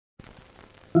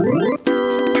God.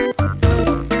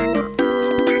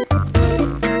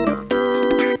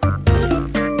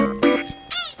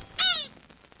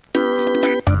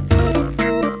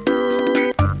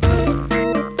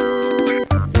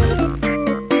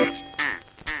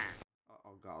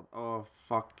 Oh,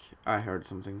 fuck. I heard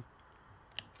something.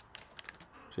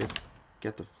 Just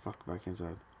get the fuck back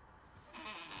inside.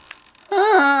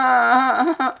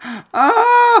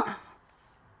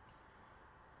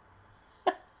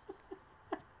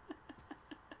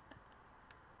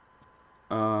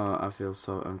 I feel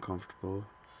so uncomfortable.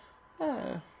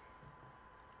 Oh,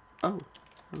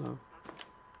 hello.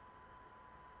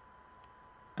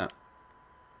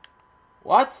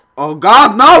 What? Oh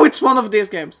God, no! It's one of these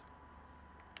games.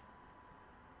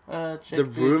 The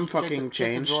room fucking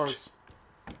changed.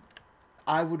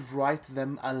 I would write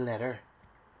them a letter.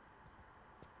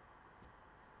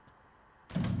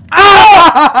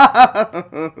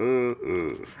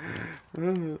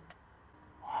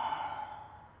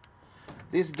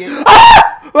 This game.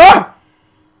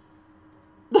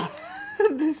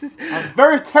 This is a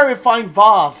very terrifying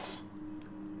vase.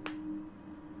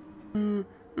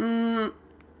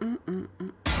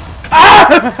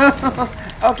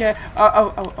 Okay.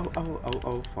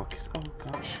 Oh, fuck. Oh,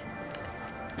 gosh.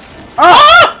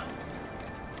 Ah!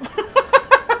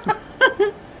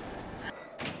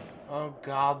 Oh,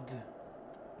 God.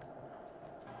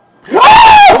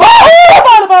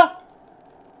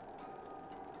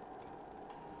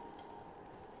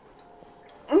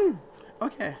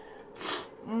 Okay.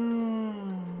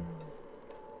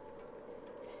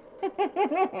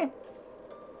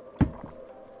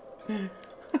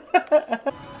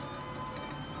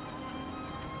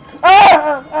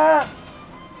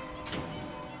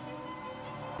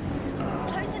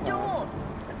 Close the door.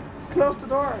 Close the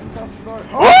door. Close the door.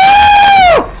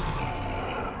 Oh!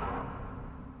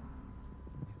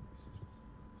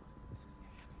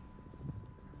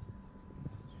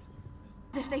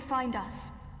 If they find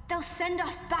us, they'll send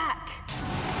us back.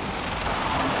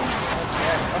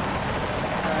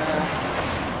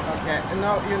 Okay.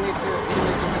 No, you need to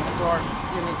hit the door.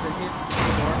 You need to hit the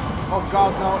door. Oh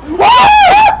God, no.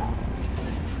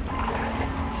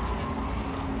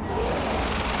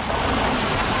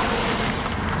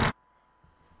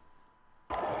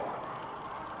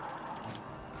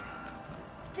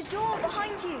 The door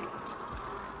behind you.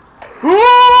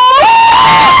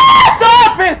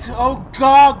 Stop it! Oh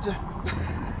God!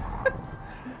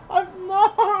 I'm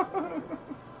not.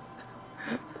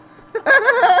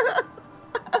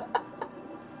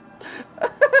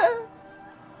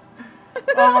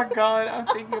 Oh my God! I'm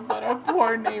thinking about our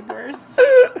poor neighbors.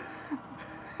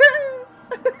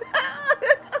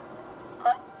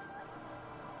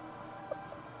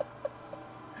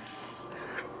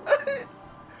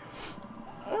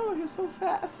 Oh, you're so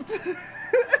fast.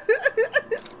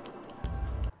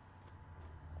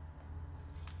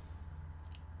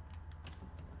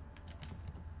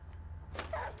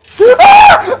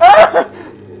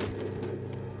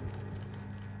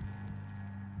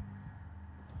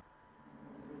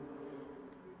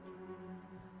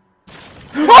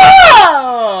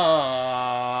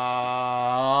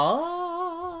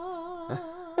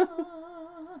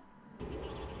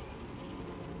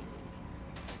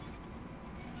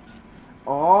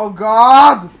 Oh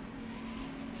God!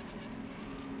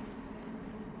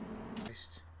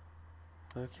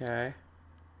 Okay.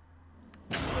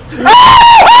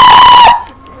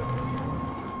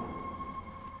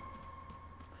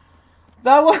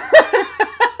 That was.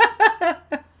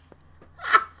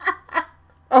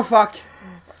 Oh fuck!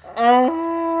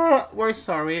 We're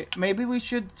sorry. Maybe we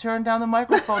should turn down the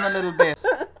microphone a little bit.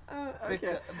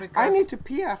 Okay. Because I need to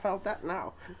pee. I felt that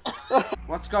now.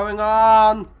 What's going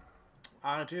on?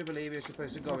 I do believe you're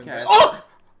supposed to go in Okay. there. Oh!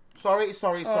 Sorry.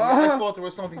 I thought there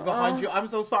was something behind you. I'm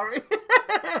so sorry.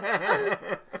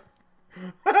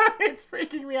 It's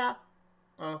freaking me out.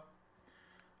 Oh.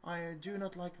 I do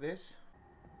not like this.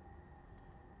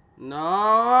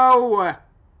 No!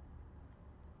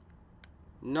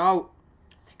 No!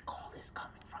 The call is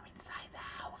coming from inside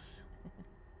the house.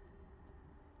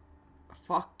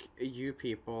 Fuck you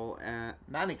people and...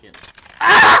 Mannequins.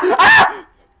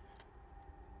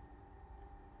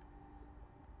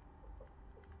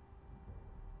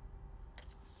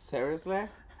 Seriously?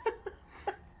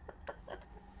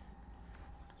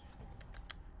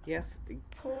 Yes.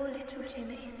 Poor little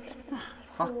Jimmy.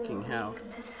 Fucking Poor, hell.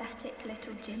 pathetic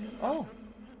little Jimmy. Oh.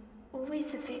 Always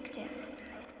the victim.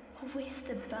 Always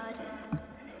the burden.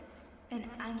 An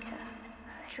anchor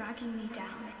dragging me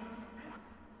down.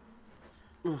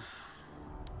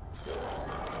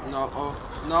 No, oh,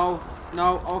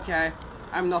 no, okay.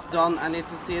 I'm not done. I need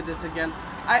to see this again.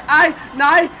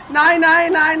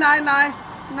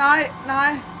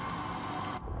 Nej.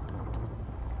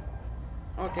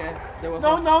 Okay, there was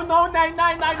No, nine.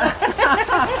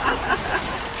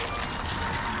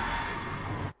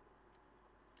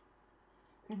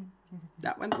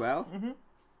 That went well.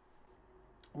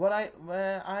 What I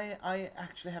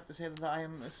actually have to say that I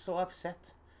am so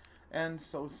upset and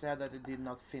so sad that I did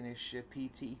not finish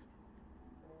PT,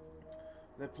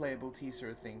 the playable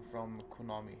teaser thing from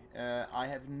Konami. I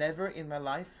have never in my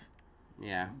life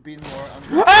been more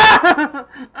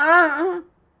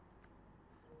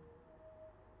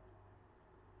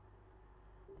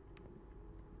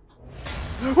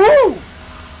Woo!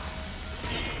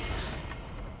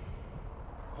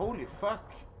 Holy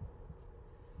fuck.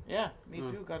 Yeah, me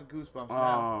too. Got goosebumps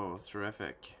now. Oh,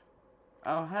 terrific.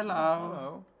 Oh, hello.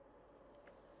 Hello.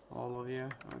 All of you.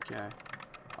 Okay.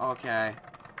 Okay.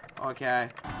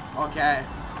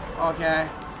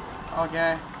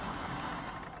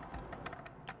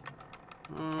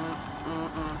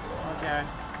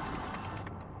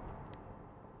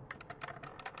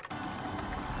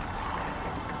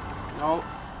 No.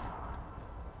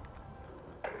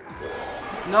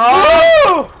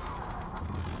 No!